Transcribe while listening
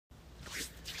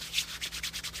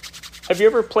Have you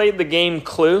ever played the game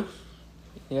Clue?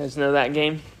 You guys know that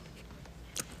game?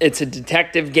 It's a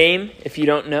detective game, if you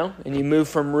don't know, and you move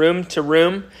from room to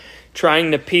room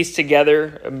trying to piece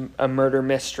together a murder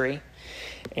mystery.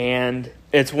 And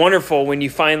it's wonderful when you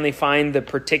finally find the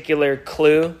particular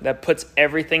clue that puts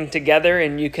everything together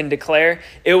and you can declare,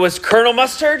 it was Colonel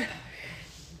Mustard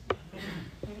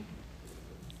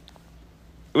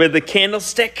with the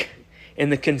candlestick in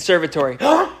the conservatory.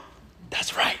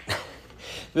 That's right.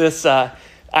 This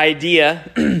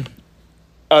idea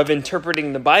of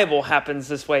interpreting the Bible happens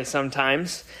this way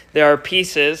sometimes. There are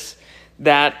pieces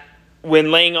that,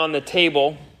 when laying on the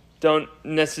table, don't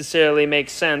necessarily make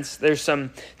sense. There's some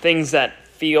things that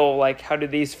feel like, how do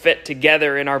these fit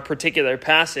together in our particular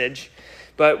passage?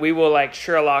 But we will, like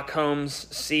Sherlock Holmes,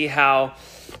 see how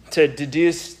to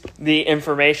deduce the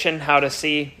information, how to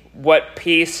see what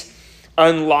piece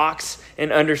unlocks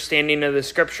an understanding of the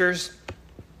scriptures.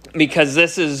 Because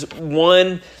this is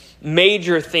one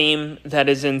major theme that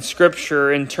is in scripture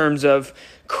in terms of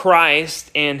Christ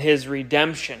and his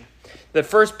redemption. The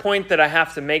first point that I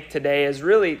have to make today is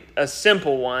really a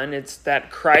simple one. It's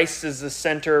that Christ is the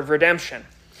center of redemption.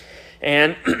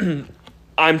 And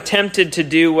I'm tempted to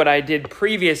do what I did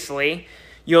previously.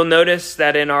 You'll notice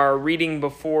that in our reading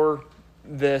before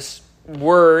this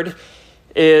word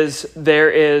there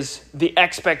is the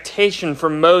expectation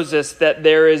from Moses that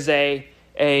there is a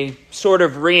sort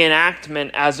of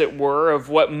reenactment, as it were, of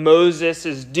what Moses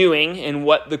is doing and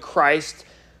what the Christ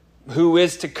who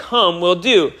is to come will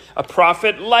do. A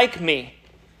prophet like me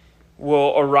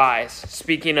will arise,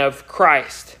 speaking of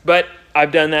Christ. But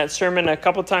I've done that sermon a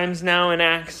couple times now in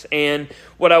Acts, and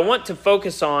what I want to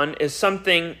focus on is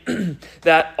something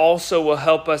that also will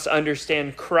help us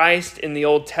understand Christ in the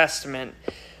Old Testament.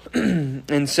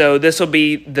 And so this will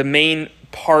be the main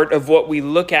part of what we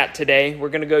look at today. We're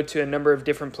going to go to a number of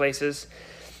different places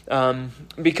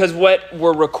because what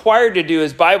we're required to do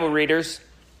as Bible readers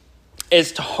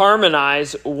is to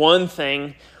harmonize one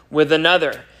thing with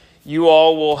another. You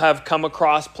all will have come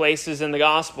across places in the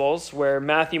Gospels where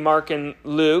Matthew, Mark, and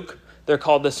Luke, they're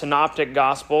called the Synoptic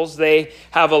Gospels. They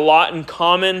have a lot in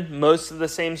common, most of the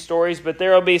same stories, but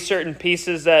there will be certain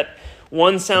pieces that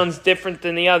one sounds different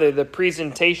than the other. The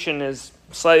presentation is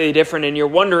slightly different, and you're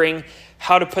wondering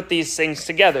how to put these things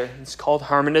together. It's called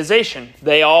harmonization.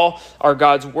 They all are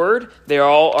God's word. They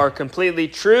all are completely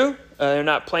true. They're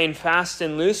not playing fast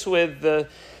and loose with the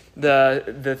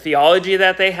theology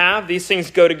that they have. These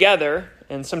things go together,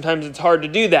 and sometimes it's hard to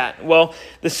do that. Well,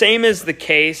 the same is the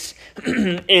case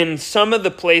in some of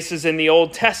the places in the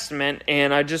Old Testament,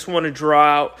 and I just want to draw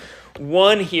out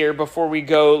one here before we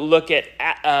go look at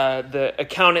the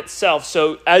account itself.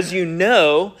 So, as you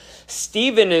know,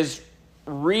 Stephen is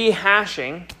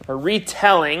rehashing or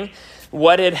retelling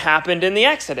what had happened in the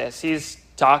Exodus. He's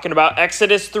talking about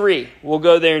Exodus 3. We'll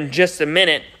go there in just a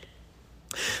minute.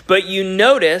 But you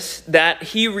notice that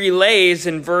he relays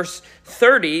in verse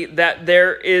 30 that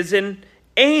there is an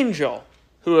angel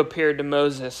who appeared to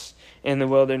Moses in the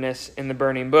wilderness in the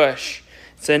burning bush.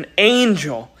 It's an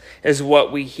angel is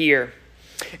what we hear.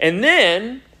 And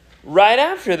then, right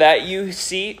after that, you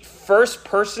see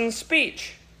first-person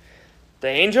speech. The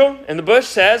angel in the bush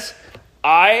says,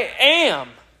 I am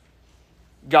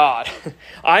God.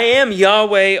 I am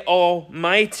Yahweh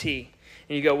Almighty.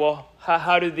 And you go, well,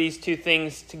 how do these two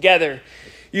things together?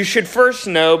 You should first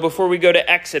know, before we go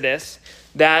to Exodus,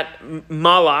 that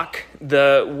Malach,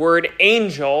 the word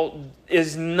angel,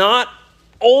 is not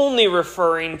only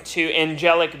referring to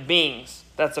angelic beings.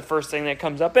 That's the first thing that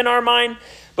comes up in our mind.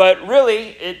 But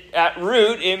really, at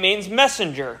root, it means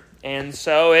messenger. And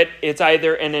so it's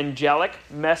either an angelic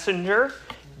messenger,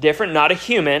 different, not a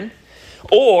human,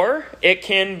 or it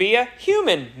can be a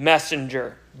human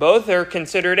messenger. Both are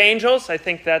considered angels. I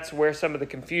think that's where some of the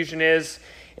confusion is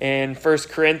in 1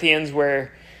 Corinthians,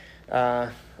 where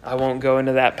I won't go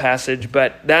into that passage,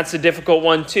 but that's a difficult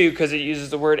one too because it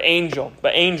uses the word angel.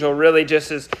 But angel really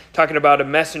just is talking about a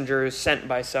messenger who's sent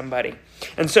by somebody.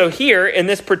 And so here, in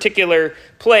this particular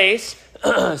place,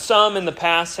 some in the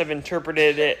past have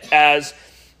interpreted it as,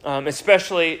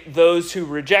 especially those who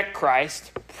reject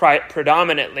Christ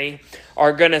predominantly,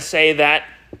 are going to say that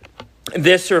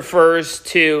this refers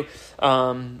to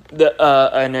an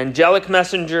angelic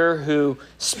messenger who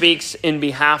speaks in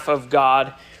behalf of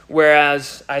God,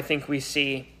 whereas I think we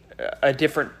see a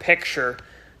different picture.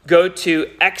 Go to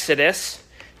Exodus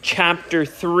chapter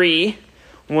 3,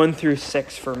 1 through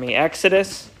 6 for me.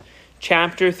 Exodus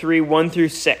chapter 3, 1 through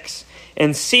 6.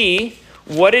 And see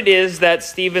what it is that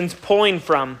Stephen's pulling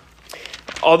from.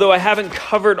 Although I haven't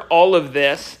covered all of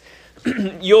this,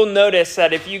 you'll notice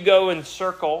that if you go and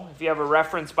circle, if you have a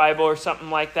reference Bible or something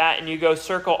like that, and you go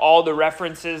circle all the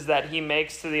references that he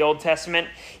makes to the Old Testament,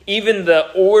 even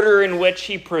the order in which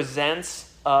he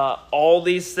presents all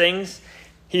these things,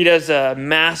 he does a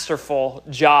masterful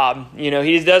job.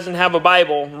 He doesn't have a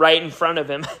Bible right in front of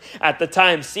him at the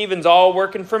time. Stephen's all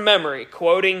working from memory,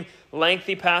 quoting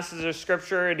lengthy passages of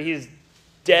Scripture, and he's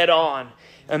dead on.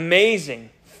 Amazing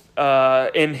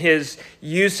in his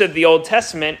use of the Old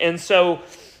Testament. And so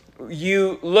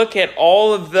you look at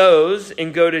all of those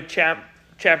and go to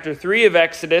chapter 3 of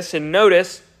Exodus and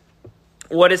notice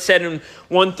what is said in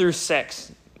 1 through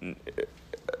 6,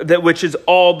 which is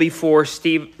all before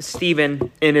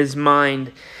Stephen in his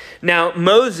mind. Now,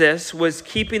 Moses was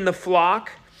keeping the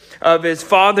flock of his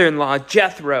father-in-law,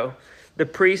 Jethro, the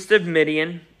priest of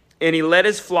Midian, and he led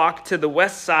his flock to the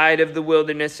west side of the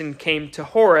wilderness and came to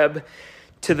Horeb,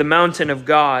 to the mountain of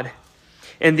God.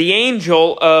 And the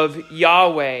angel of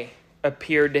Yahweh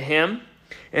appeared to him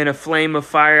in a flame of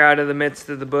fire out of the midst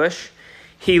of the bush.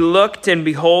 He looked, and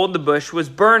behold, the bush was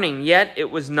burning, yet it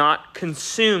was not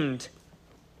consumed.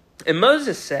 And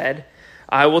Moses said,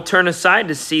 I will turn aside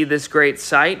to see this great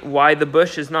sight, why the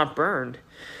bush is not burned.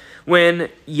 When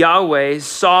Yahweh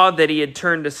saw that he had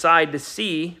turned aside to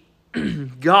see,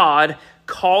 God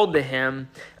called to him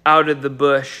out of the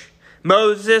bush,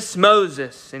 Moses,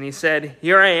 Moses. And he said,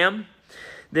 Here I am.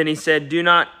 Then he said, Do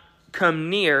not come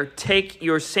near. Take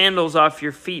your sandals off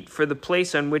your feet, for the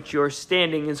place on which you are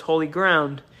standing is holy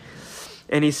ground.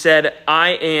 And he said, I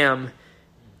am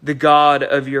the God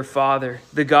of your father,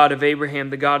 the God of Abraham,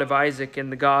 the God of Isaac,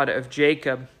 and the God of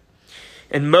Jacob.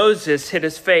 And Moses hid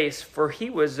his face, for he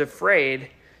was afraid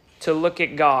to look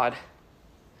at God.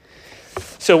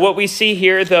 So what we see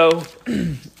here, though,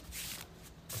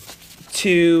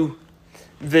 to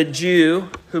the Jew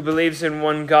who believes in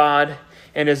one God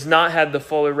and has not had the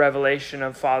fuller revelation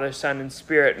of Father, Son, and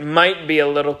Spirit, might be a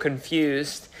little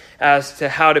confused as to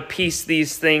how to piece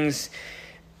these things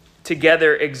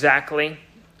together exactly.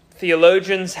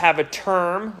 Theologians have a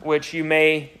term, which you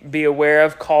may be aware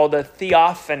of, called a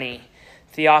theophany.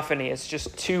 Theophany is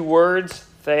just two words,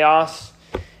 theos,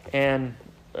 and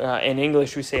in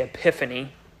English we say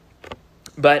epiphany.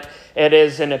 But it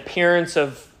is an appearance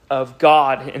of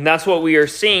God. And that's what we are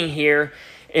seeing here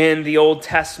in the Old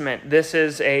Testament. This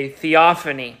is a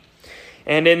theophany.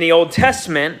 And in the Old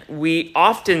Testament, we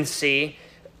often see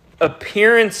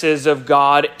appearances of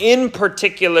God in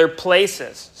particular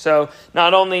places. So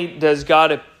not only does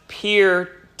God appear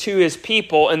to his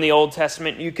people in the Old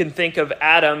Testament, you can think of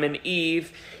Adam and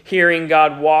Eve hearing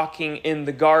God walking in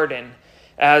the garden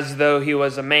as though he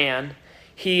was a man.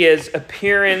 He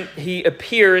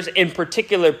appears in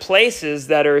particular places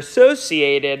that are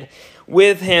associated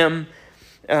with him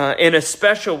in a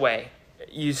special way.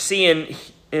 You see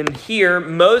in here,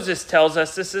 Moses tells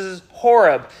us this is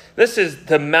Horeb. This is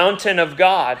the mountain of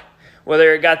God.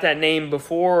 Whether it got that name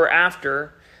before or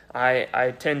after,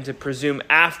 I tend to presume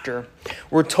after.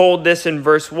 We're told this in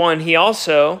verse 1. He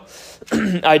also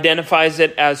identifies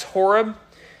it as Horeb.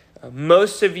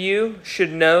 Most of you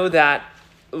should know that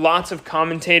lots of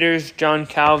commentators, John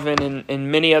Calvin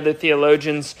and many other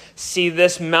theologians, see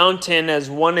this mountain as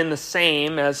one and the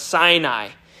same as Sinai.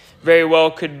 Very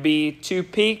well could be two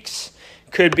peaks,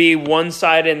 could be one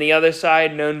side and the other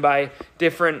side, known by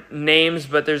different names,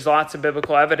 but there's lots of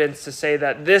biblical evidence to say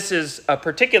that this is a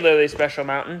particularly special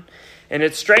mountain, and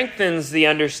it strengthens the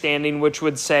understanding which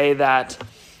would say that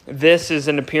this is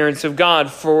an appearance of God.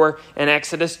 For in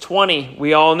Exodus 20,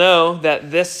 we all know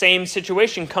that this same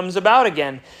situation comes about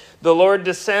again. The Lord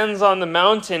descends on the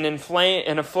mountain in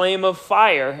a flame of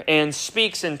fire and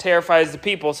speaks and terrifies the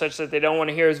people such that they don't want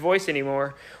to hear his voice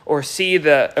anymore or see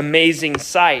the amazing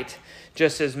sight,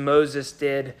 just as Moses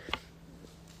did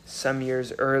some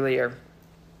years earlier.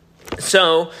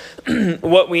 So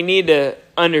what we need to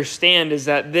understand is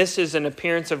that this is an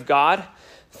appearance of God,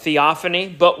 theophany.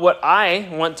 But what I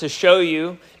want to show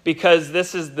you, because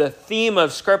this is the theme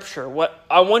of Scripture, what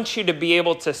I want you to be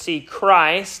able to see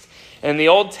Christ in the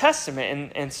Old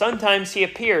Testament, and sometimes he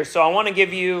appears. So I want to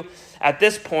give you, at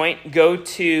this point, go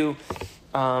to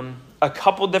a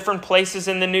couple different places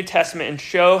in the New Testament and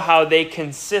show how they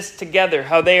consist together,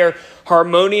 how they are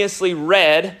harmoniously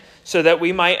read, so that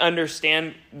we might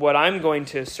understand what I'm going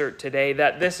to assert today,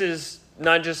 that this is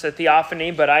not just a theophany,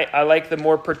 but I like the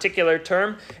more particular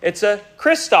term. It's a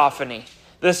Christophany.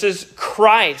 This is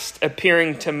Christ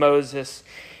appearing to Moses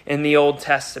in the Old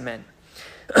Testament.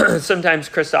 Sometimes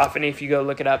Christophany, if you go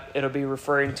look it up, it'll be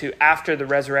referring to after the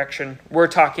resurrection. We're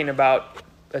talking about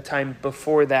a time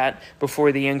before that,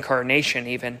 before the incarnation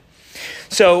even.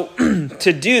 So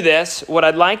to do this, what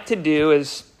I'd like to do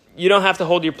is you don't have to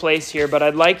hold your place here, but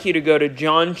I'd like you to go to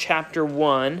John chapter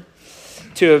 1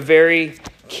 to a very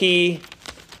key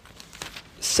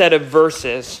set of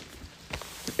verses.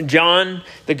 John,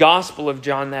 the Gospel of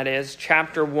John, that is,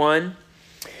 chapter 1.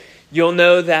 You'll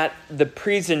know that the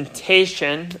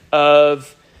presentation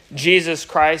of Jesus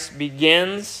Christ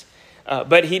begins,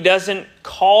 but he doesn't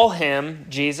call him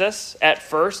Jesus at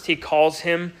first. He calls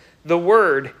him the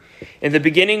Word. In the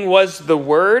beginning was the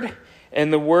Word,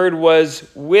 and the Word was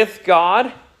with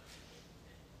God,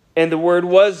 and the Word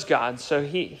was God. So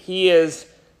he is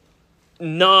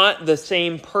not the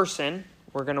same person.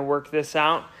 We're going to work this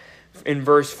out in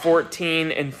verse 14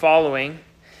 and following.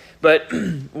 But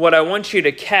what I want you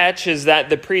to catch is that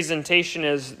the presentation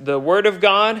is the Word of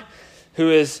God,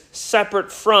 who is separate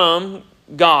from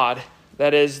God.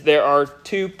 That is, there are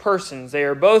two persons. They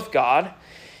are both God,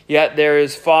 yet there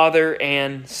is Father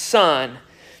and Son.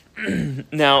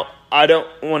 Now, I don't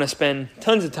want to spend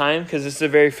tons of time because this is a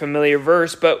very familiar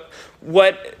verse, but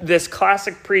what this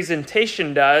classic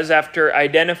presentation does after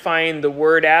identifying the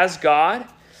Word as God,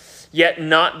 yet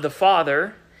not the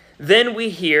Father, then we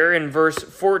hear in verse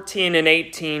 14 and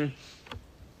 18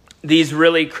 these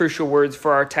really crucial words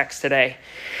for our text today.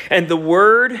 And the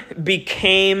Word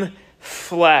became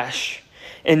flesh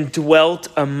and dwelt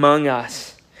among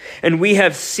us. And we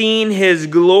have seen his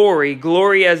glory,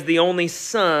 glory as the only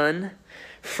Son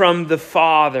from the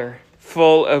Father,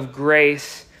 full of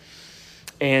grace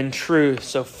and truth.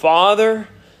 So Father,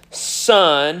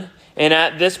 Son, and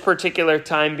at this particular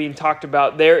time being talked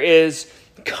about, there is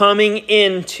coming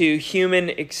into human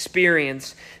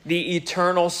experience the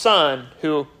eternal Son,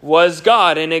 who was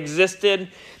God and existed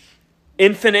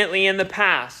infinitely in the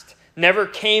past, never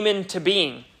came into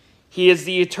being. He is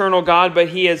the eternal God, but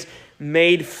he is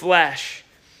made flesh.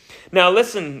 Now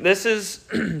listen, this is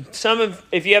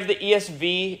if you have the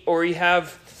ESV or you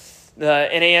have the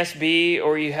NASB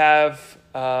or you have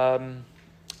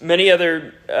many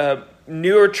other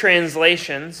newer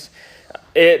translations,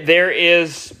 there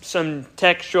is some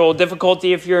textual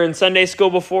difficulty if you're in Sunday school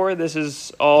before. This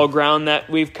is all ground that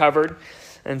we've covered,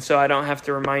 and so I don't have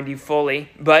to remind you fully.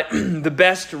 But the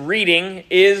best reading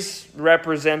is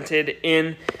represented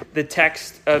in the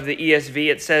text of the ESV.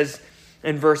 It says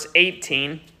in verse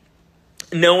 18,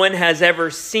 "No one has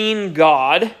ever seen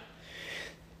God,"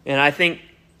 and I think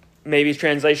maybe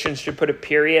translations should put a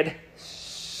period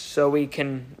so we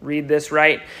can read this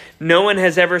right. "No one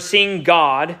has ever seen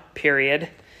God, period,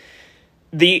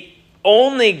 the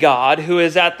only God who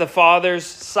is at the Father's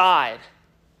side."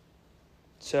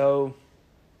 So,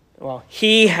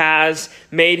 he has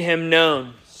made him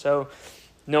known. So,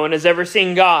 no one has ever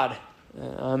seen God.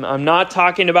 I'm not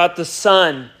talking about the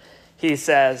Son, he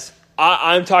says.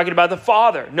 I'm talking about the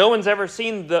Father. No one's ever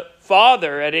seen the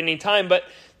Father at any time, but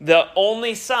the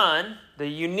only Son, the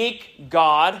unique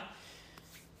God,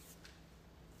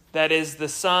 that is the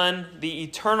Son, the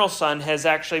eternal Son, has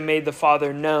actually made the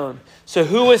Father known. So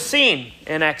who was seen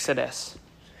in Exodus?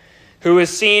 Who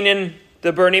was seen in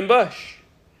the burning bush?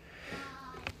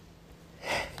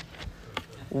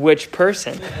 Which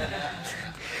person?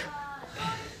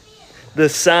 The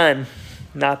Son,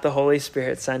 not the Holy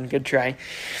Spirit. Son, good try.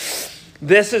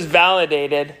 This is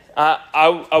validated.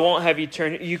 I won't have you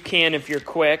turn. You can if you're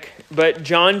quick. But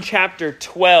John chapter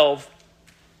 12.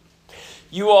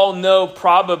 You all know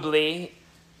probably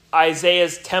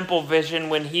Isaiah's temple vision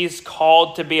when he's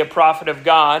called to be a prophet of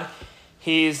God.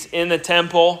 He's in the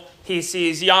temple. He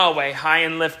sees Yahweh high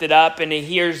and lifted up, and he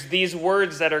hears these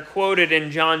words that are quoted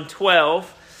in John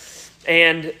 12.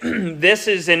 And this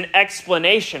is an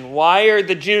explanation. Why are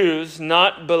the Jews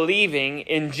not believing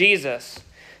in Jesus?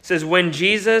 It says, "When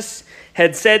Jesus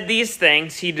had said these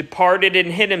things, he departed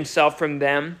and hid himself from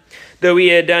them. Though he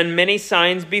had done many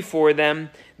signs before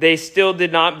them, they still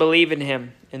did not believe in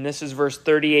him." And this is verse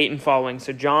 38 and following.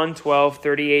 So John 12,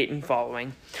 38 and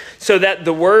following. "So that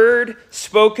the word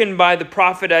spoken by the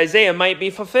prophet Isaiah might be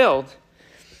fulfilled.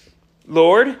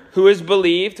 Lord, who has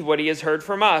believed what he has heard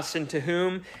from us, and to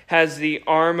whom has the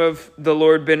arm of the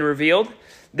Lord been revealed?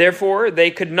 Therefore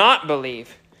they could not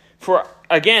believe. For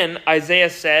again,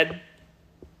 Isaiah said,"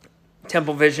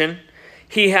 temple vision,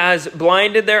 "He has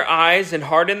blinded their eyes and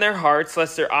hardened their hearts,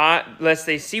 lest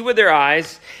they see with their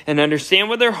eyes and understand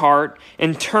with their heart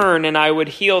and turn, and I would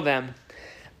heal them."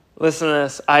 Listen to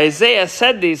this. Isaiah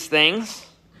said these things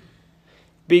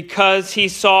because he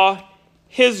saw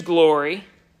his glory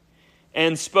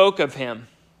and spoke of him.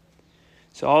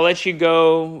 So I'll let you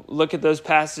go look at those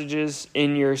passages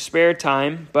in your spare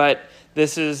time, but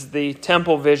this is the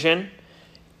temple vision.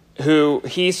 who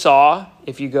he saw,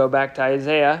 if you go back to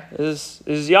Isaiah, is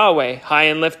Yahweh, high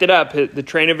and lifted up. The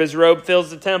train of his robe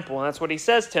fills the temple, and that's what he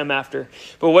says to him after.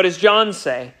 But what does John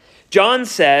say? John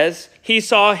says he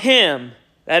saw him,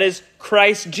 that is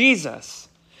Christ Jesus,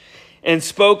 and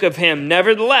spoke of him.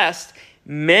 Nevertheless,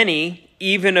 many,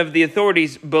 even of the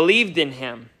authorities, believed in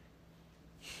him,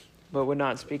 but would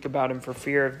not speak about him for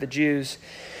fear of the Jews.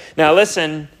 Now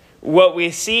listen, what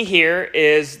we see here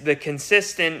is the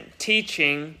consistent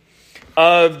teaching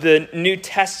of the New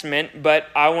Testament, but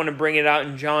I want to bring it out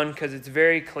in John because it's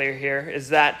very clear here, is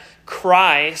that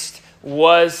Christ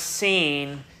was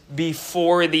seen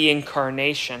before the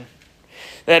incarnation.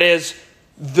 That is,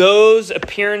 those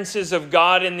appearances of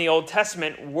God in the Old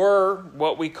Testament were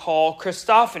what we call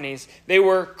Christophanies. They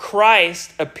were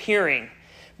Christ appearing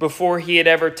before he had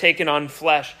ever taken on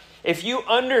flesh. If you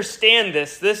understand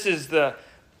this, this is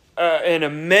an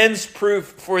immense proof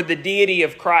for the deity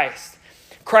of Christ.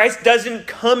 Christ doesn't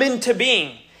come into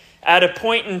being at a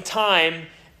point in time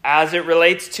as it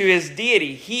relates to his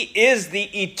deity. He is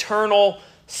the eternal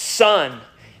Son.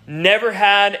 Never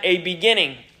had a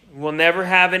beginning, will never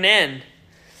have an end.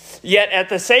 Yet at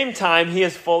the same time, he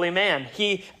is fully man.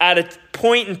 He, at a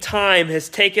point in time, has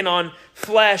taken on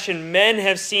flesh, and men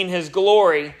have seen his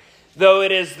glory, though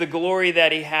it is the glory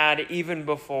that he had even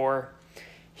before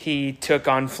he took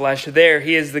on flesh there.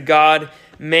 He is the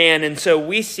God-man. And so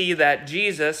we see that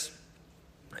Jesus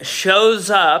shows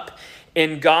up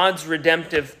in God's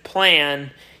redemptive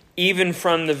plan even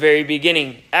from the very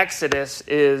beginning. Exodus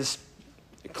is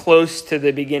close to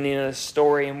the beginning of the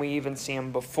story, and we even see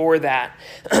him before that,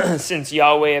 since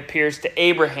Yahweh appears to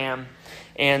Abraham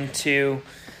and to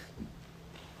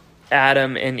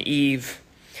Adam and Eve.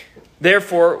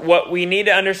 Therefore, what we need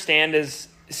to understand is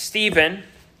Stephen,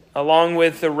 along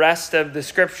with the rest of the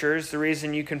scriptures, the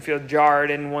reason you can feel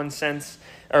jarred in one sense,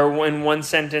 or in one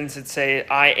sentence it say,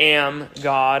 I am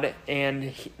God,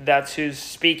 and that's who's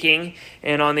speaking.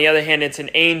 And on the other hand, it's an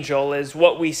angel, is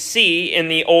what we see in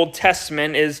the Old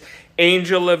Testament is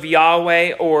angel of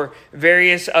Yahweh or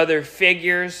various other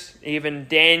figures, even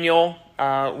Daniel,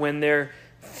 when their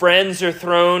friends are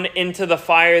thrown into the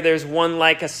fire, there's one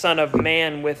like a son of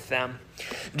man with them.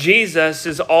 Jesus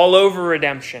is all over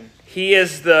redemption. He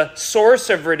is the source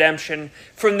of redemption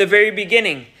from the very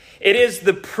beginning. It is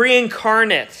the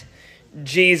pre-incarnate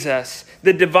Jesus,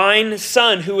 the divine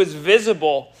Son, who is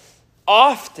visible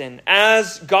often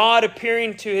as God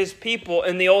appearing to his people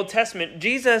in the Old Testament.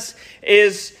 Jesus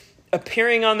is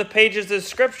appearing on the pages of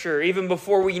Scripture even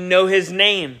before we know his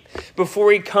name,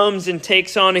 before he comes and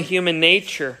takes on a human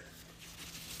nature.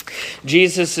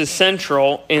 Jesus is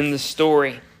central in the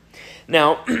story.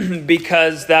 Now,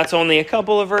 because that's only a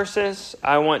couple of verses,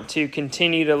 I want to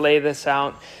continue to lay this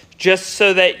out just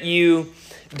so that you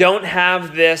don't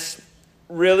have this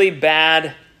really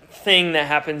bad thing that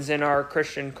happens in our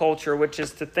Christian culture, which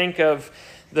is to think of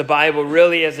the Bible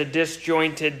really as a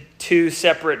disjointed two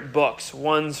separate books.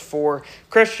 One's for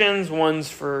Christians, one's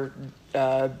for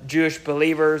Jewish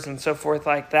believers, and so forth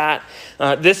like that.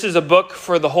 This is a book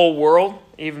for the whole world,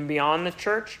 even beyond the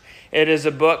church. It is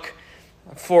a book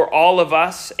for all of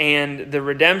us, and the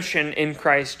redemption in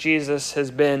Christ Jesus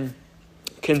has been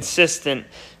consistent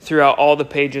throughout all the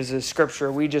pages of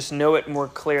Scripture. We just know it more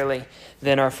clearly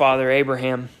than our father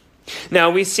Abraham. Now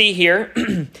we see here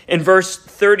in verse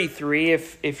 33,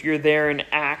 if you're there in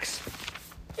Acts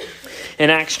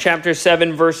chapter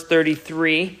 7, verse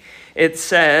 33, it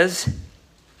says,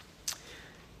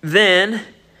 Then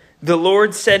the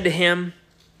Lord said to him,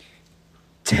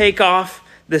 Take off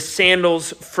the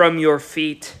sandals from your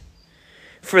feet,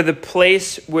 for the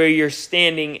place where you're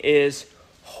standing is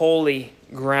holy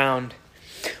ground.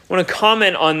 I want to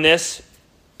comment on this.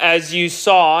 As you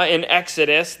saw in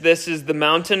Exodus, this is the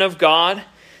mountain of God.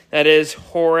 That is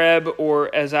Horeb,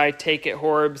 or as I take it,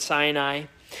 Horeb Sinai.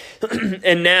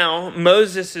 And now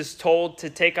Moses is told to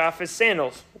take off his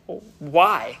sandals.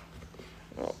 Why?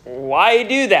 Why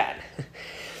do that?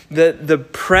 The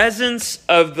presence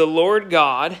of the Lord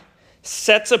God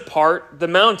sets apart the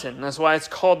mountain. That's why it's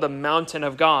called the mountain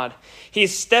of God.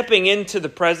 He's stepping into the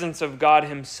presence of God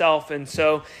himself, and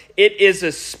so it is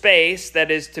a space that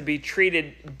is to be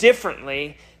treated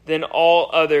differently than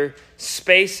all other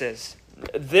spaces.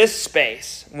 This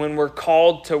space, when we're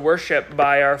called to worship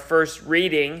by our first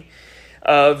reading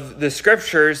of the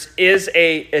Scriptures, is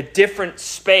a different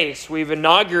space. We've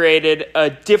inaugurated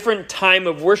a different time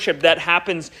of worship that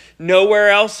happens nowhere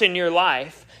else in your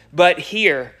life but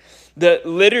here. The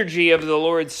liturgy of the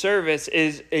Lord's service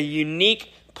is a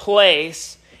unique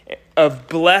place of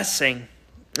blessing,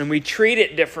 and we treat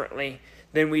it differently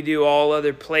than we do all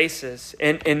other places.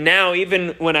 And now,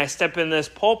 even when I step in this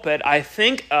pulpit, I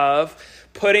think of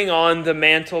putting on the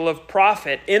mantle of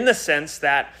prophet in the sense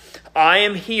that I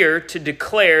am here to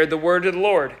declare the word of the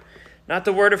Lord, not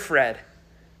the word of Fred,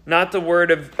 not the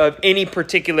word of any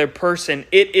particular person.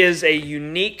 It is a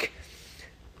unique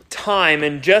time,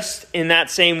 and just in that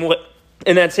same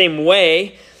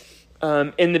way,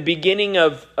 in the beginning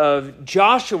of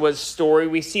Joshua's story,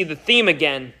 we see the theme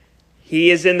again. He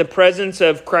is in the presence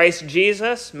of Christ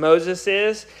Jesus.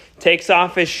 Moses takes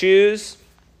off his shoes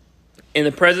in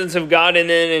the presence of God. And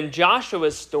then in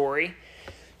Joshua's story,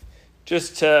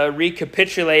 just to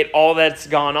recapitulate all that's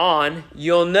gone on,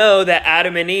 you'll know that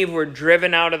Adam and Eve were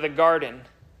driven out of the garden.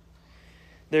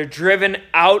 They're driven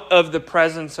out of the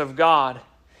presence of God.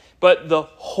 But the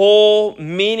whole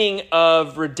meaning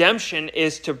of redemption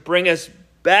is to bring us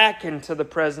back into the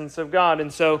presence of God.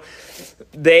 And so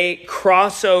they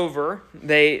cross over.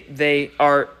 They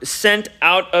are sent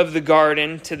out of the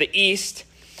garden to the east.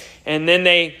 And then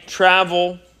they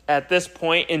travel, at this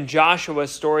point in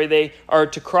Joshua's story, they are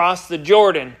to cross the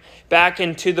Jordan back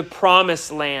into the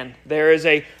promised land. There is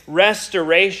a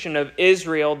restoration of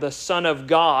Israel, the Son of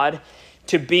God,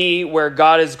 to be where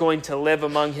God is going to live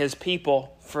among his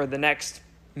people for the next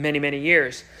many, many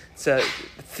years. It's a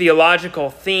theological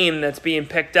theme that's being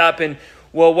picked up. And,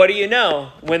 well, what do you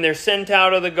know? When they're sent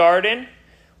out of the garden,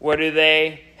 what do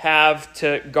they have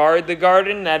to guard the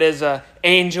garden? That is an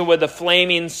angel with a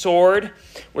flaming sword,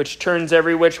 which turns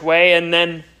every which way. And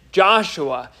then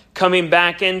Joshua, coming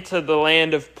back into the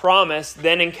land of promise,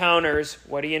 then encounters,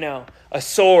 what do you know? A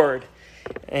sword,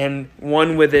 and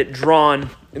one with it drawn.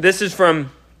 This is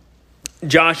from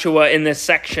Joshua in this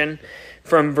section,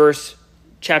 from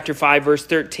chapter 5, verse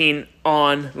 13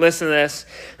 on. Listen to this.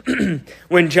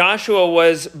 When Joshua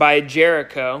was by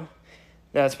Jericho,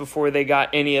 that's before they got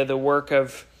any of the work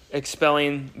of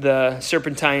expelling the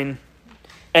serpentine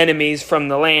enemies from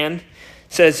the land,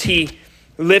 says he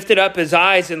lifted up his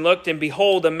eyes and looked, and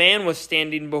behold, a man was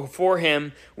standing before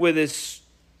him with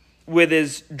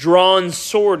his drawn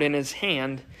sword in his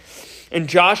hand. And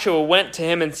Joshua went to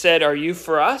him and said, "Are you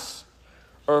for us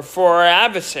or for our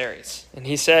adversaries?" And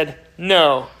he said,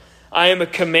 "No, I am a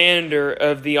commander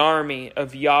of the army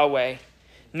of Yahweh.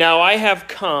 Now I have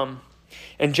come."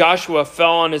 And Joshua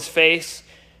fell on his face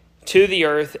to the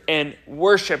earth and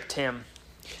worshipped him.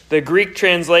 The Greek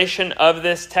translation of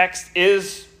this text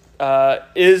is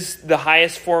the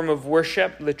highest form of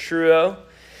worship, latruo.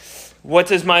 What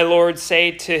does my Lord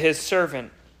say to his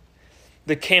servant?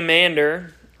 The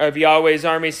commander of Yahweh's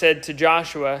army said to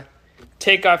Joshua,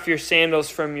 "Take off your sandals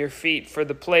from your feet, for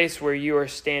the place where you are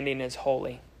standing is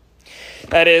holy."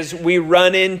 That is, we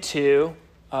run into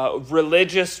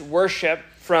religious worship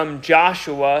from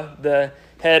Joshua, the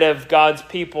head of God's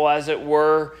people, as it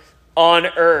were, on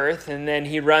earth, and then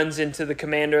he runs into the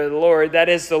commander of the Lord. That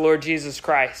is the Lord Jesus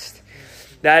Christ.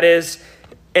 That is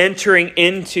entering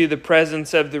into the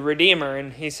presence of the Redeemer.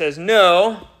 And he says,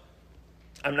 "No,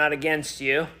 I'm not against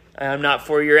you. I'm not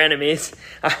for your enemies.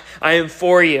 I am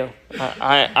for you.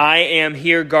 I am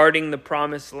here guarding the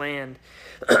promised land."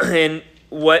 And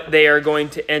what they are going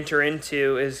to enter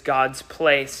into is God's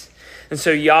place. And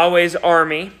so Yahweh's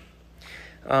army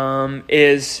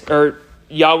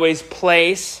Yahweh's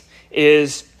place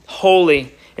is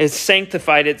holy, is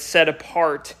sanctified, it's set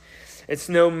apart. It's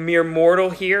no mere mortal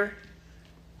here,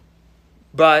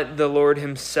 but the Lord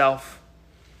himself.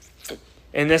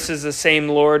 And this is the same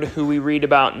Lord who we read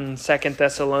about in 2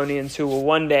 Thessalonians, who will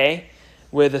one day,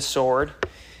 with a sword,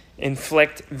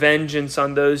 inflict vengeance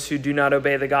on those who do not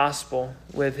obey the gospel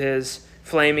with his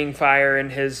flaming fire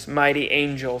and his mighty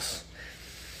angels.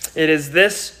 It is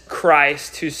this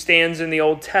Christ who stands in the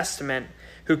Old Testament,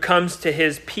 who comes to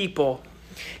his people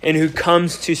and who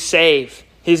comes to save.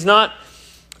 He's not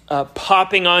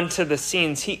popping onto the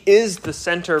scenes. He is the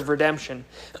center of redemption.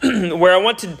 Where I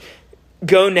want to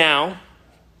go now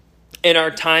in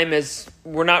our time is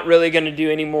we're not really going to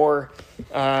do any more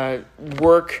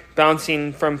work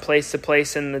bouncing from place to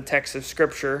place in the text of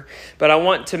Scripture, but I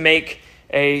want to make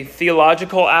a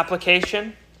theological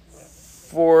application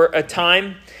for a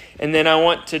time, and then I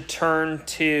want to turn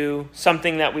to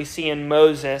something that we see in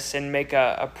Moses and make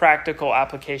a practical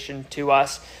application to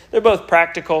us. They're both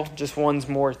practical, just one's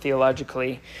more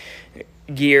theologically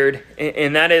geared,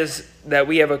 and that is that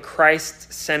we have a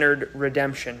Christ-centered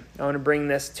redemption. I want to bring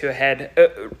this to a head.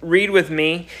 Read with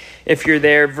me, if you're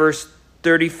there, verse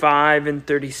 35 and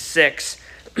 36,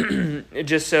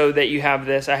 just so that you have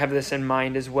this. I have this in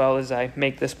mind as well as I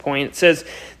make this point. It says,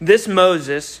 "This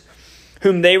Moses,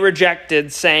 whom they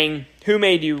rejected, saying, 'Who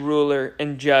made you ruler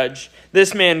and judge?'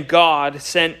 This man God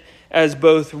sent as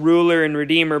both ruler and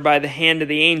redeemer by the hand of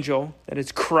the angel, that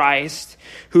is Christ,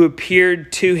 who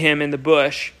appeared to him in the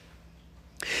bush.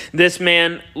 This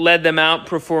man led them out,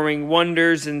 performing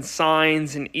wonders and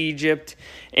signs in Egypt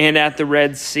and at the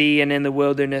Red Sea and in the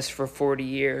wilderness for 40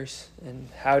 years. And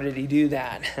how did he do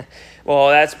that? Well,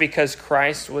 that's because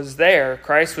Christ was there.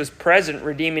 Christ was present,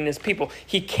 redeeming his people.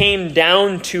 He came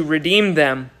down to redeem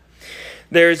them.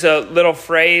 There's a little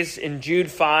phrase in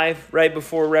Jude 5, right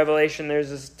before Revelation. There's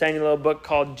this tiny little book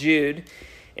called Jude.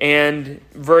 And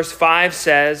verse 5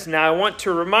 says, "Now I want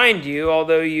to remind you,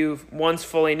 although you once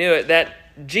fully knew it, that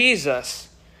Jesus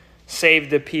saved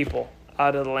the people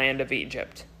out of the land of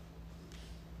Egypt."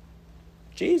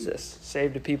 Jesus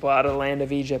saved the people out of the land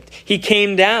of Egypt. He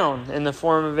came down in the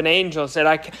form of an angel and said,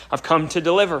 I've come to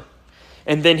deliver.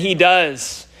 And then he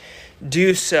does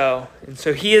do so. And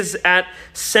so he is at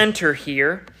center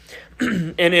here.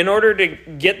 And in order to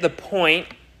get the point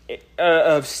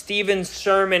of Stephen's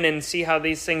sermon and see how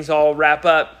these things all wrap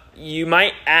up, you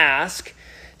might ask,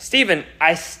 Stephen,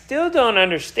 I still don't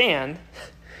understand.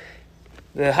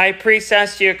 The high priest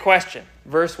asked you a question.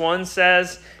 Verse 1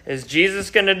 says, is Jesus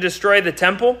going to destroy the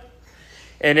temple?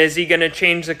 And is he going to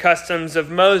change the customs of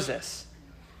Moses?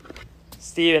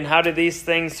 Stephen, how do these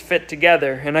things fit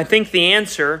together? And I think the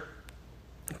answer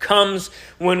comes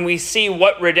when we see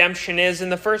what redemption is in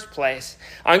the first place.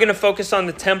 I'm going to focus on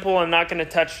the temple. I'm not going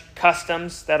to touch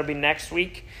customs. That'll be next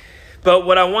week. But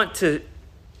what I want to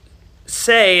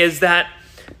say is that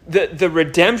the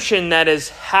redemption that has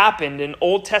happened in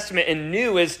Old Testament and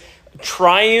New is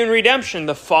triune redemption.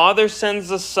 The Father sends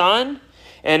the Son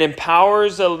and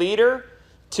empowers a leader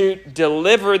to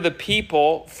deliver the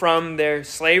people from their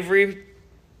slavery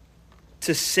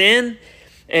to sin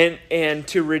and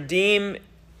to redeem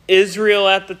Israel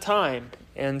at the time.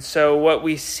 And so what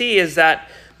we see is that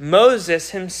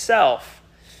Moses himself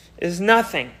is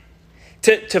nothing.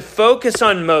 To focus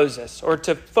on Moses or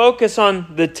to focus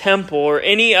on the temple or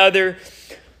any other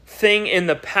thing in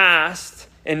the past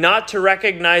and not to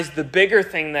recognize the bigger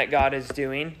thing that God is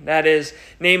doing, that is,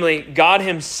 namely, God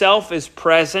himself is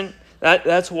present.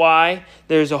 That's why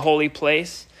there's a holy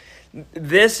place.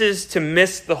 This is to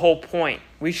miss the whole point.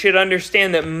 We should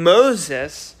understand that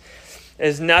Moses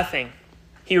is nothing.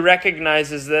 He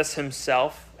recognizes this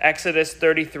himself. Exodus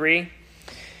 33.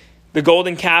 The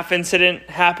golden calf incident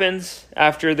happens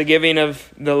after the giving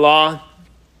of the law.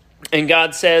 And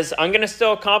God says, I'm going to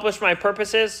still accomplish my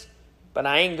purposes, but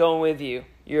I ain't going with you.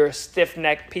 You're a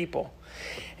stiff-necked people.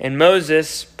 And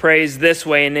Moses prays this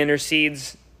way and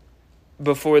intercedes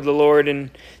before the Lord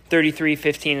in 33,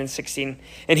 15, and 16.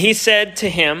 And he said to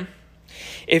him,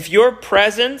 if your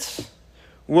presence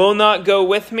will not go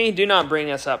with me, do not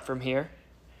bring us up from here.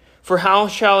 For how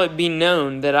shall it be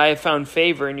known that I have found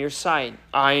favor in your sight,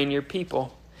 I and your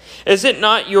people? Is it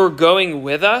not your going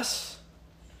with us,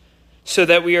 so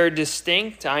that we are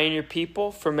distinct, I and your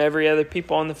people, from every other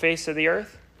people on the face of the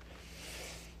earth?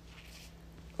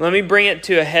 Let me bring it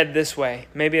to a head this way.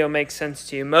 Maybe it'll make sense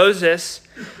to you. Moses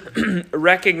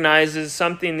recognizes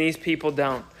something these people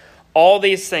don't. All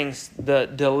these things, the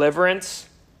deliverance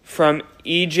from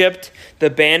Egypt, the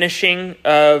banishing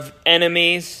of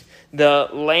enemies, the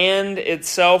land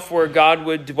itself where God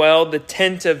would dwell, the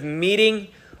tent of meeting,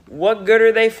 what good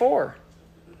are they for?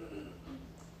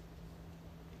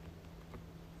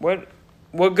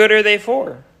 What good are they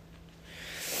for?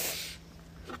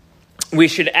 We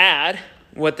should add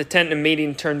what the tent of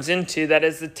meeting turns into, that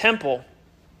is the temple.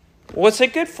 What's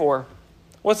it good for?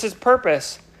 What's its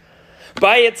purpose?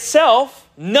 By itself,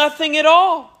 nothing at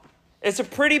all. It's a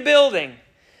pretty building,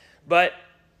 but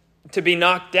to be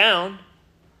knocked down,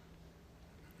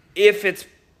 if the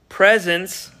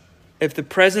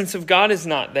presence of God is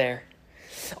not there.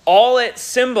 All it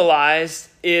symbolized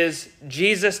is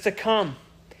Jesus to come.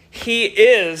 He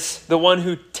is the one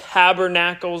who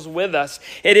tabernacles with us.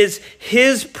 It is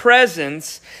his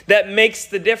presence that makes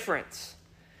the difference.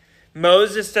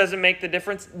 Moses doesn't make the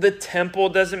difference. The temple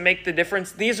doesn't make the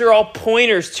difference. These are all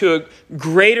pointers to a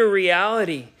greater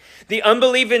reality. The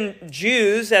unbelieving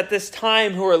Jews at this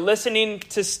time who are listening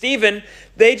to Stephen,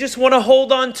 they just want to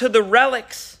hold on to the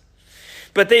relics.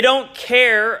 But they don't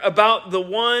care about the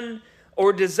one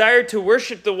or desire to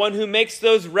worship the one who makes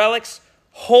those relics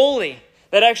holy.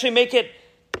 That actually make it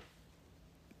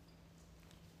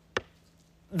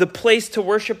the place to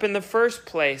worship in the first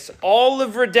place. All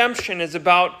of redemption is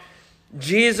about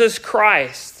Jesus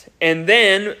Christ. And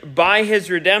then by his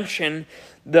redemption,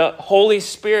 the Holy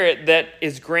Spirit that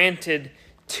is granted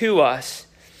to us.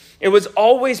 It was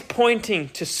always pointing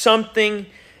to something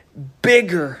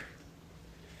bigger.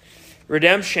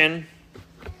 Redemption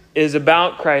is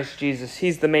about Christ Jesus.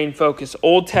 He's the main focus,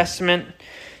 Old Testament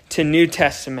to New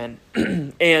Testament.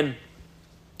 And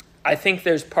I think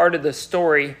there's part of the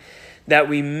story that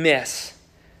we miss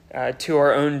to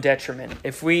our own detriment.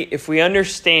 If we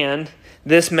understand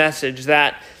this message,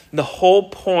 that the whole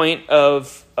point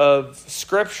of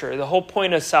Scripture, the whole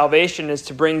point of salvation is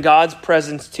to bring God's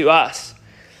presence to us.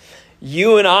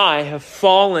 You and I have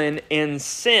fallen in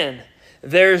sin.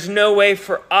 There's no way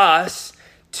for us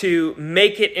to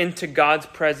make it into God's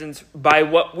presence by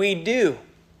what we do.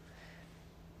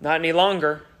 Not any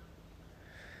longer.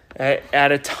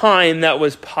 At a time that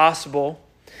was possible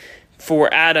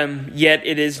for Adam, yet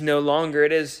it is no longer.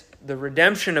 It is the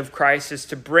redemption of Christ is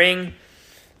to bring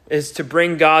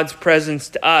God's presence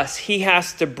to us. He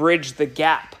has to bridge the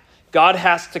gap. God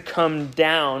has to come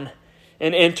down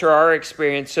and enter our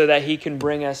experience so that he can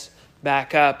bring us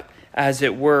back up, as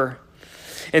it were.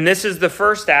 And this is the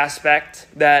first aspect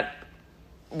that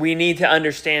we need to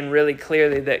understand really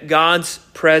clearly, that God's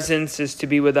presence is to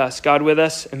be with us. God with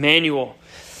us, Emmanuel.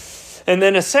 And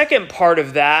then a second part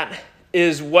of that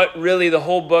is what really the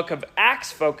whole book of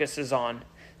Acts focuses on.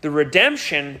 The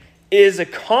redemption is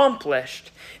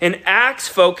accomplished. And Acts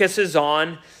focuses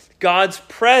on God's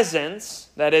presence,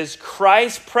 that is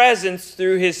Christ's presence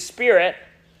through his Spirit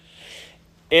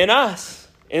in us,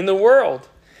 in the world.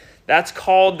 That's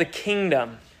called the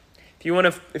kingdom. If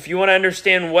you want to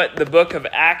understand what the book of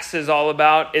Acts is all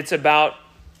about, it's about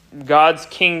God's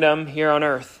kingdom here on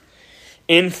earth,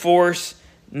 in force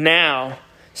now,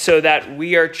 so that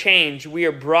we are changed. We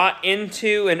are brought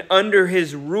into and under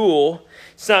his rule.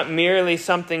 It's not merely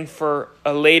something for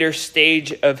a later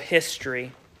stage of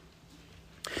history.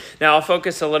 Now, I'll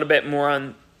focus a little bit more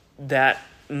on that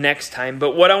next time.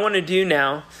 But what I want to do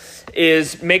now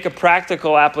is make a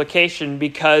practical application,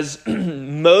 because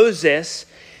Moses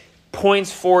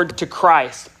points forward to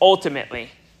Christ ultimately,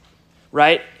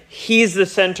 right? He's the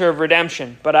center of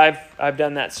redemption, but I've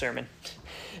done that sermon.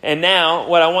 And now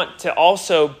what I want to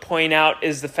also point out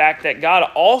is the fact that God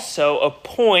also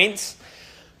appoints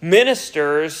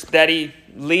ministers that he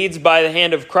leads by the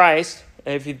hand of Christ.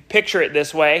 If you picture it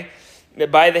this way,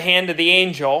 that by the hand of the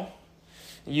angel,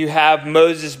 you have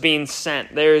Moses being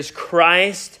sent. There is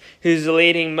Christ who's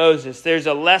leading Moses. There's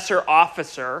a lesser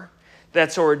officer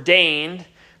that's ordained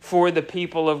for the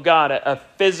people of God, a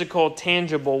physical,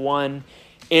 tangible one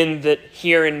in the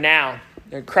here and now.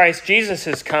 Christ Jesus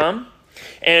has come,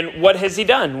 and what has he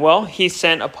done? Well, he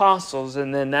sent apostles,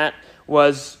 and then that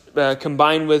was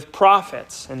combined with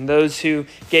prophets and those who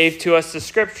gave to us the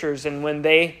scriptures. And when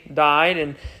they died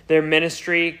and their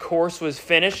ministry course was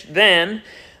finished, then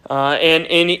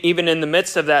even in the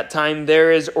midst of that time,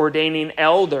 there is ordaining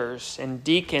elders and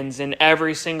deacons in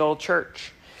every single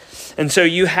church. And so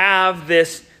you have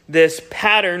this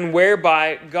pattern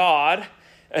whereby God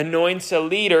anoints a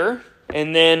leader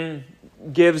and then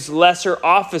gives lesser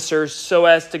officers so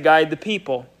as to guide the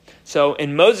people. So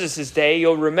in Moses' day,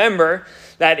 you'll remember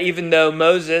that even though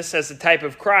Moses, as a type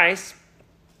of Christ,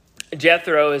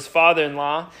 Jethro, his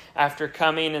father-in-law, after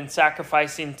coming and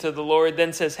sacrificing to the Lord,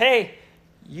 then says, hey,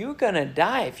 you're going to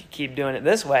die if you keep doing it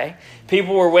this way.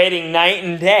 People were waiting night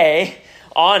and day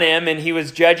on him, and he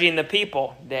was judging the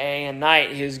people day and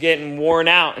night. He was getting worn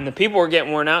out, and the people were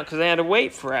getting worn out because they had to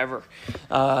wait forever.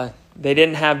 They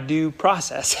didn't have due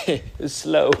process. It was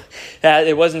slow.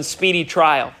 It wasn't speedy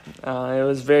trial. It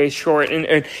was very short.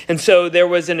 And so there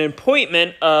was an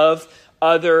appointment of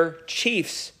other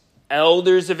chiefs,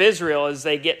 elders of Israel, as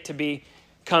they get to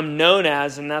become known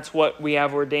as, and that's what we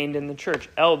have ordained in the church,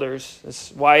 elders.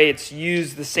 That's why it's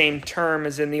used the same term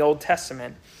as in the Old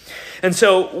Testament. And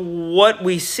so what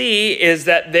we see is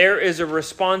that there is a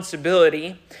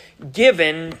responsibility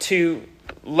given to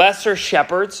lesser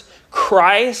shepherds.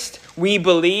 Christ, we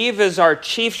believe, is our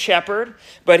chief shepherd,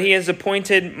 but he has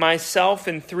appointed myself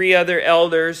and 3 other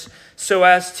elders so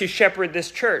as to shepherd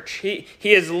this church. He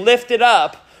has lifted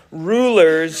up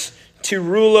rulers to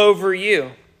rule over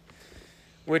you,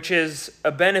 which is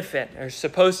a benefit, or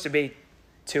supposed to be,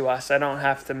 to us. I don't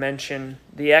have to mention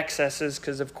the excesses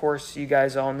because, of course, you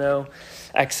guys all know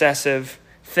excessive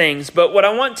things. But what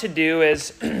I want to do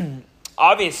is,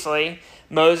 obviously,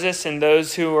 Moses and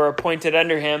those who are appointed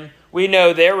under him, we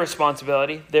know their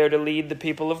responsibility. They're to lead the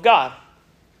people of God.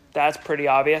 That's pretty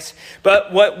obvious.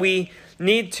 But what we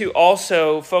need to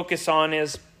also focus on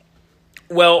is,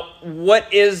 well,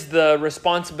 what is the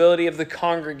responsibility of the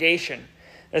congregation?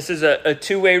 This is a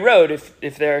two-way road.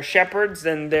 If there are shepherds,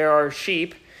 then there are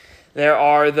sheep. There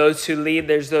are those who lead.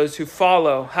 There's those who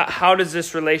follow. How does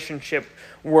this relationship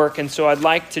work? And so I'd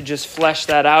like to just flesh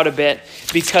that out a bit,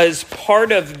 because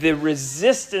part of the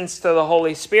resistance to the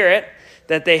Holy Spirit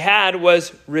that they had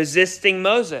was resisting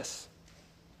Moses.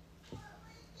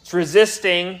 It's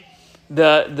resisting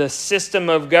the system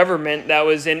of government that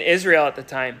was in Israel at the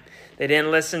time. They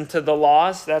didn't listen to the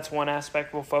laws. That's one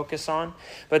aspect we'll focus on.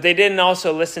 But they didn't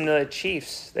also listen to the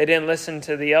chiefs. They didn't listen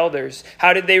to the elders.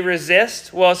 How did they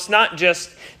resist? Well, it's not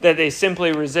just that they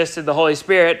simply resisted the Holy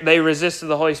Spirit. They resisted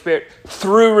the Holy Spirit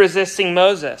through resisting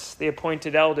Moses, the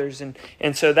appointed elders.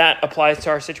 And so that applies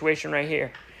to our situation right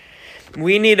here.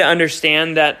 We need to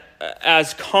understand that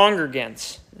as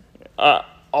congregants,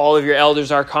 all of your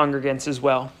elders are congregants as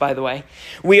well, by the way,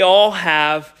 we all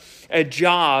have a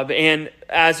job. And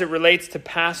as it relates to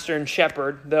pastor and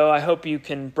shepherd, though I hope you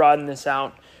can broaden this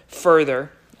out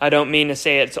further, I don't mean to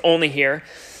say it's only here.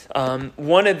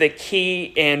 One of the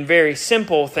key and very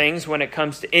simple things when it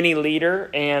comes to any leader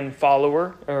and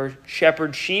follower or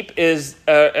shepherd sheep is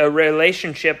a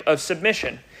relationship of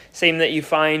submission. Same that you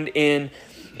find in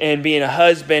being a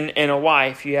husband and a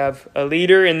wife. You have a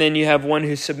leader and then you have one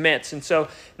who submits. And so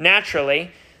naturally,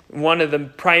 one of the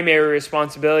primary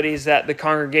responsibilities that the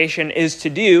congregation is to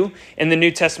do in the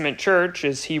New Testament church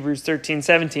is Hebrews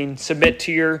 13:17, submit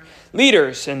to your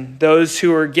leaders and those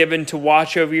who are given to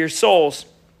watch over your souls.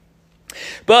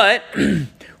 But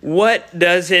what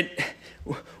is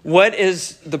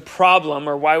the problem,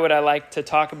 or why would I like to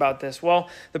talk about this? Well,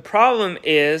 the problem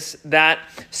is that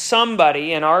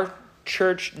somebody in our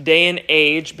church day and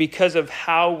age, because of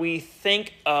how we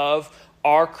think of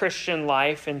our Christian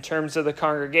life in terms of the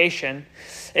congregation,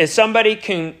 is somebody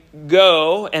can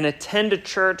go and attend a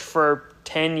church for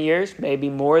 10 years, maybe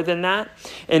more than that,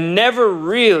 and never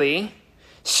really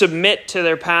submit to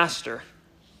their pastor.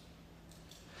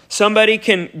 Somebody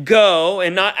can go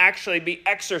and not actually be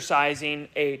exercising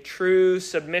a true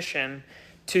submission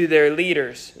to their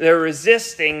leaders. They're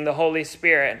resisting the Holy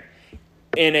Spirit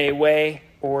in a way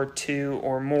or two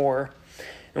or more.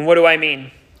 And what do I mean?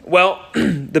 Well,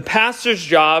 the pastor's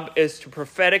job is to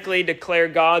prophetically declare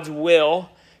God's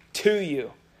will to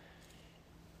you.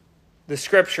 The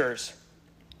scriptures,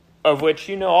 of which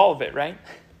you know all of it, right?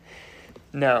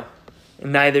 No,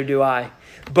 neither do I.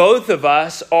 Both of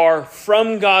us are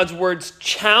from God's words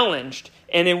challenged,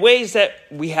 and in ways that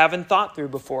we haven't thought through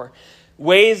before.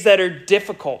 Ways that are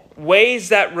difficult. Ways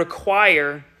that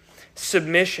require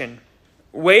submission.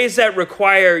 Ways that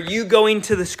require you going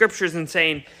to the scriptures and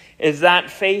saying, is that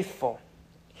faithful?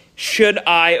 Should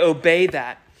I obey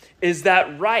that? Is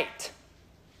that right?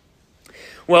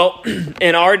 Well,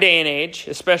 in our day and age,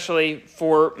 especially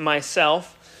for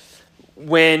myself,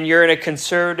 when you're in a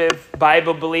conservative,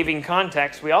 Bible-believing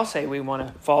context, we all say we want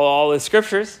to follow all the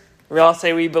scriptures. We all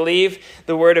say we believe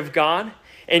the Word of God.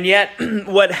 And yet,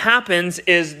 what happens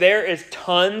is there is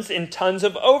tons and tons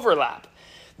of overlap.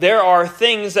 There are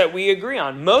things that we agree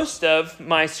on. Most of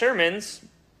my sermons,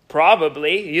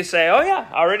 probably, you say, oh yeah,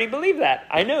 I already believe that.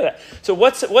 I know that. So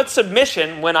what's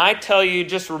submission when I tell you,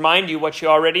 just remind you what you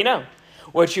already know,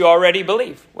 what you already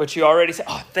believe, what you already say?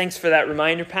 Oh, thanks for that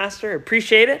reminder, Pastor.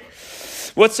 Appreciate it.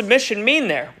 What's submission mean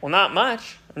there? Well, not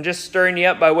much. I'm just stirring you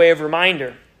up by way of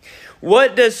reminder.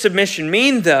 What does submission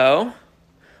mean, though,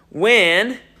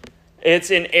 when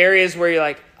it's in areas where you're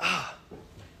like,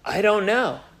 I don't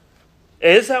know.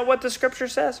 Is that what the scripture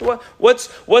says?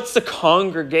 What's the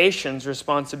congregation's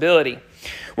responsibility?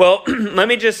 Well, let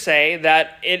me just say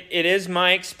that it is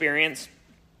my experience,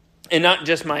 and not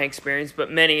just my experience,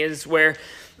 but many, is where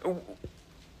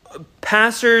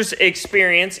pastors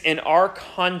experience in our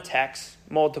context,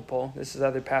 multiple, this is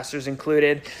other pastors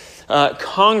included,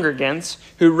 congregants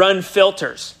who run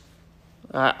filters.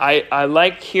 I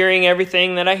like hearing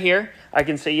everything that I hear. I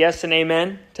can say yes and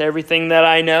amen to everything that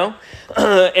I know.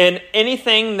 And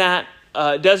anything that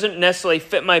doesn't necessarily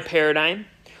fit my paradigm,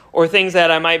 or things that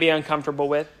I might be uncomfortable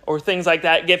with, or things like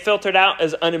that, get filtered out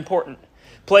as unimportant.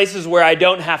 Places where I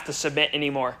don't have to submit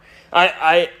anymore.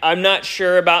 I'm not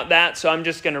sure about that, so I'm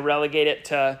just going to relegate it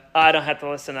to, I don't have to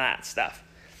listen to that stuff.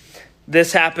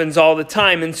 This happens all the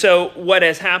time. And so what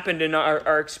has happened in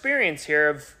our experience here,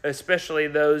 of especially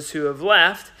those who have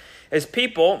left, is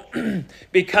people,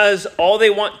 because all they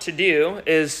want to do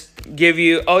is give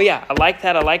you, oh yeah, I like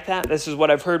that. This is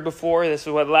what I've heard before. This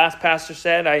is what the last pastor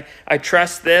said. I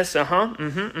trust this.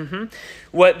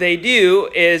 What they do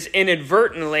is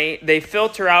inadvertently, they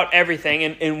filter out everything.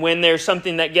 And when there's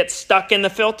something that gets stuck in the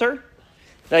filter,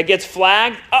 that gets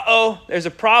flagged, there's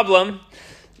a problem,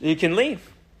 you can leave.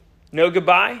 No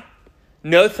goodbye,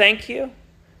 no thank you,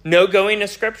 no going to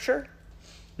scripture,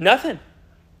 nothing.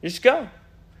 Just go.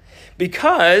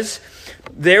 Because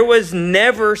there was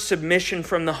never submission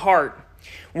from the heart.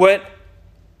 What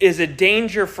is a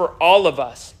danger for all of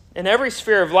us, in every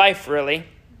sphere of life really,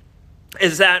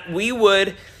 is that we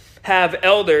would have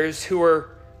elders who are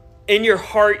in your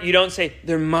heart, you don't say,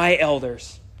 they're my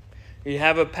elders. You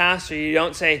have a pastor, you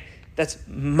don't say, that's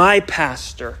my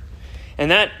pastor.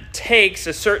 And that takes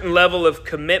a certain level of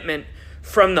commitment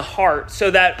from the heart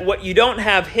so that what you don't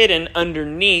have hidden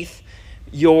underneath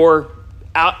your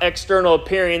external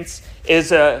appearance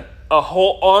is a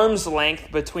whole arm's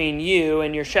length between you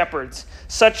and your shepherds,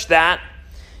 such that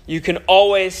you can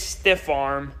always stiff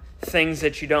arm things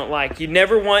that you don't like. You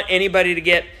never want anybody to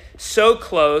get so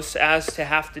close as to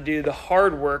have to do the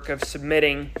hard work of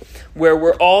submitting where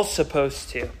we're all supposed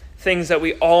to, things that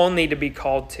we all need to be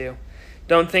called to.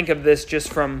 Don't think of this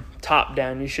just from top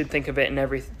down. You should think of it in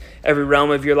every realm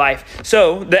of your life.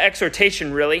 So the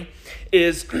exhortation really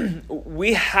is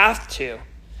we have to,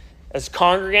 as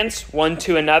congregants, one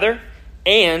to another,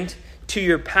 and to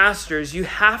your pastors, you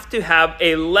have to have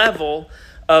a level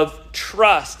of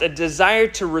trust, a desire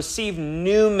to receive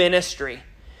new ministry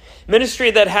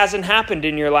that hasn't happened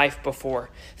in your life before,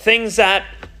 things that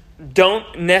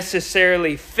don't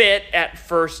necessarily fit at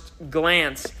first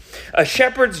glance. A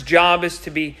shepherd's job is to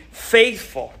be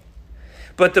faithful,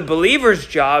 but the believer's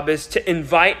job is to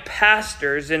invite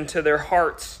pastors into their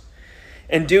hearts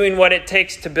and doing what it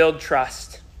takes to build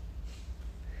trust.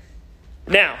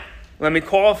 Now, let me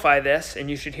qualify this, and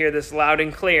you should hear this loud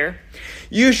and clear.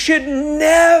 You should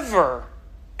never,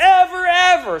 ever,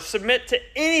 ever submit to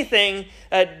anything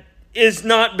that is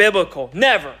not biblical.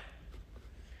 Never.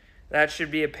 That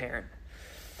should be apparent.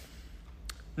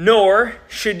 Nor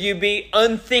should you be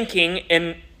unthinking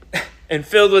and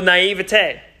filled with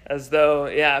naivete, as though,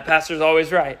 pastor's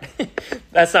always right.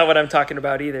 That's not what I'm talking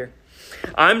about either.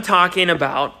 I'm talking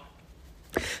about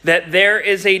that there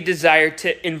is a desire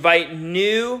to invite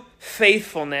new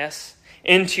faithfulness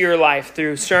into your life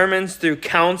through sermons, through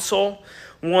counsel,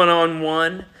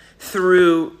 one-on-one,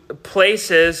 through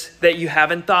places that you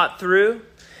haven't thought through,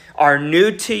 are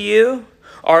new to you,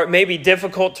 or it may be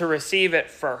difficult to receive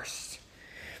at first.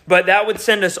 But that would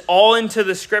send us all into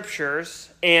the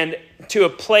scriptures and to a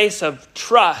place of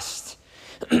trust.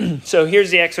 So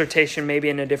here's the exhortation, maybe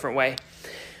in a different way.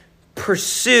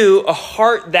 Pursue a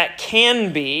heart that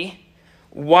can be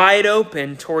wide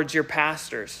open towards your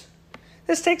pastors.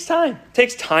 This takes time. It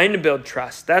takes time to build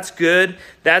trust. That's good.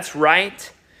 That's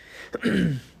right.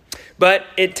 But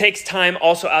it takes time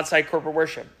also outside corporate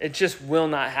worship. It just will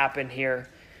not happen here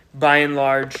by and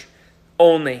large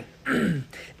only.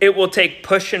 It will take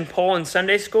push and pull in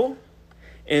Sunday school,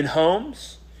 in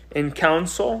homes, in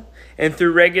counsel, and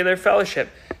through regular fellowship.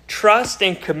 Trust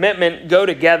and commitment go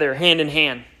together hand in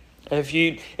hand. If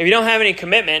you don't have any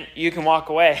commitment, you can walk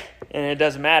away, and it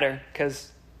doesn't matter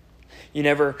because you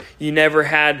never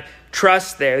had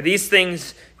trust there. These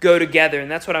things go together, and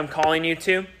that's what I'm calling you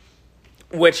to,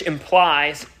 which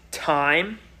implies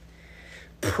time,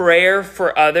 prayer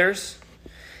for others,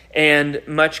 and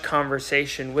much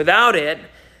conversation. Without it,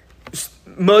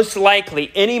 most likely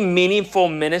any meaningful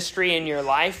ministry in your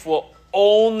life will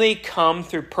only come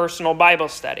through personal Bible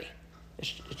study.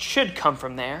 It should come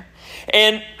from there.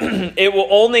 And it will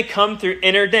only come through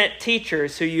internet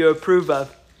teachers who you approve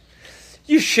of.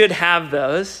 You should have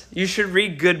those. You should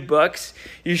read good books.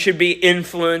 You should be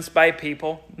influenced by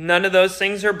people. None of those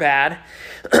things are bad.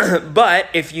 But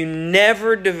if you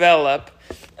never develop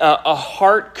a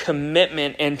heart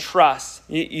commitment and trust,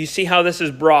 you see how this is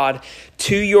broad,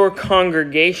 to your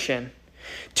congregation,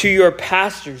 to your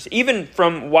pastors, even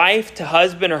from wife to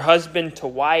husband or husband to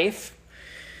wife,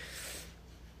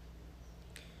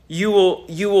 you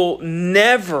will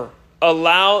never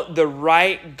allow the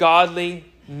right godly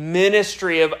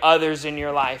ministry of others in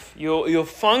your life. You'll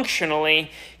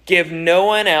functionally give no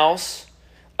one else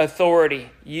authority.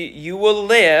 You will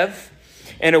live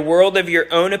in a world of your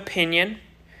own opinion,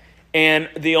 and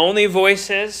the only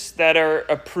voices that are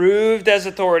approved as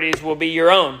authorities will be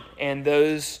your own and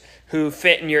those who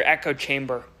fit in your echo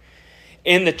chamber.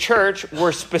 In the church,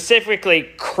 we're specifically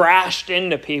crashed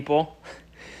into people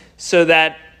so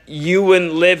that you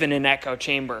wouldn't live in an echo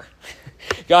chamber.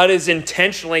 God has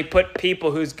intentionally put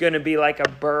people who's going to be like a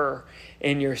burr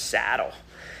in your saddle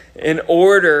in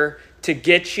order to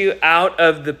get you out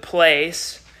of the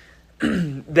place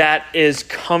that is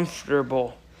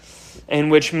comfortable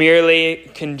and which merely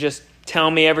can just tell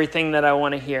me everything that I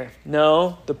want to hear.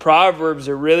 No, the Proverbs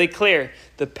are really clear.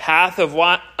 The path of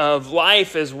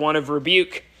life is one of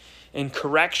rebuke and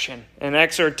correction and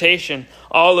exhortation,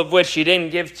 all of which you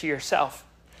didn't give to yourself.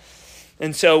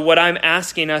 And so what I'm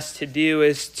asking us to do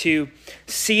is to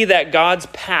see that God's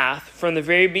path from the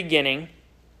very beginning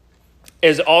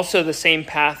is also the same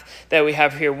path that we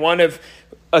have here. One of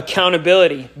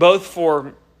accountability, both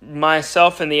for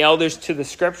myself and the elders to the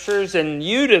scriptures and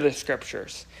you to the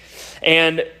scriptures.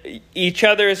 and each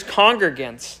other as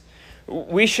congregants.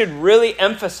 We should really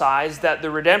emphasize that the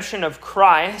redemption of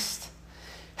Christ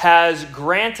has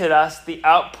granted us the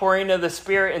outpouring of the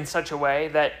Spirit in such a way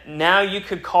that now you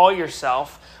could call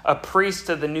yourself a priest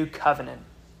of the new covenant.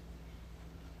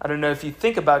 I don't know if you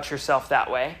think about yourself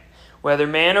that way. Whether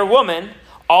man or woman,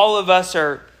 all of us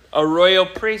are a royal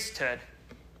priesthood,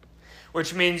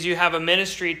 which means you have a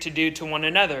ministry to do to one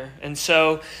another. And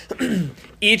so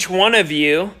each one of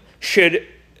you should,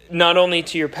 not only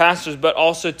to your pastors, but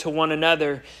also to one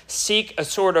another, seek a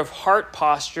sort of heart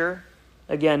posture.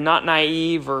 Again, not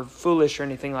naive or foolish or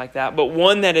anything like that, but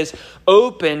one that is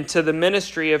open to the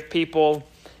ministry of people,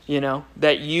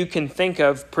 that you can think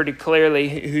of pretty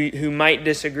clearly who might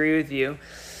disagree with you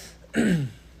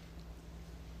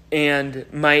and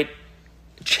might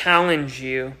challenge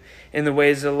you in the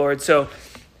ways of the Lord. So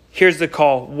here's the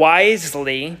call.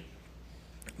 Wisely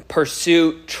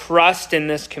pursue trust in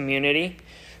this community,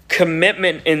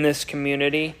 commitment in this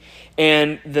community,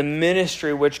 and the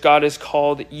ministry which God has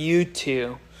called you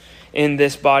to in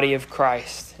this body of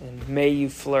Christ. And may you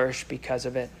flourish because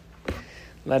of it.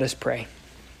 Let us pray.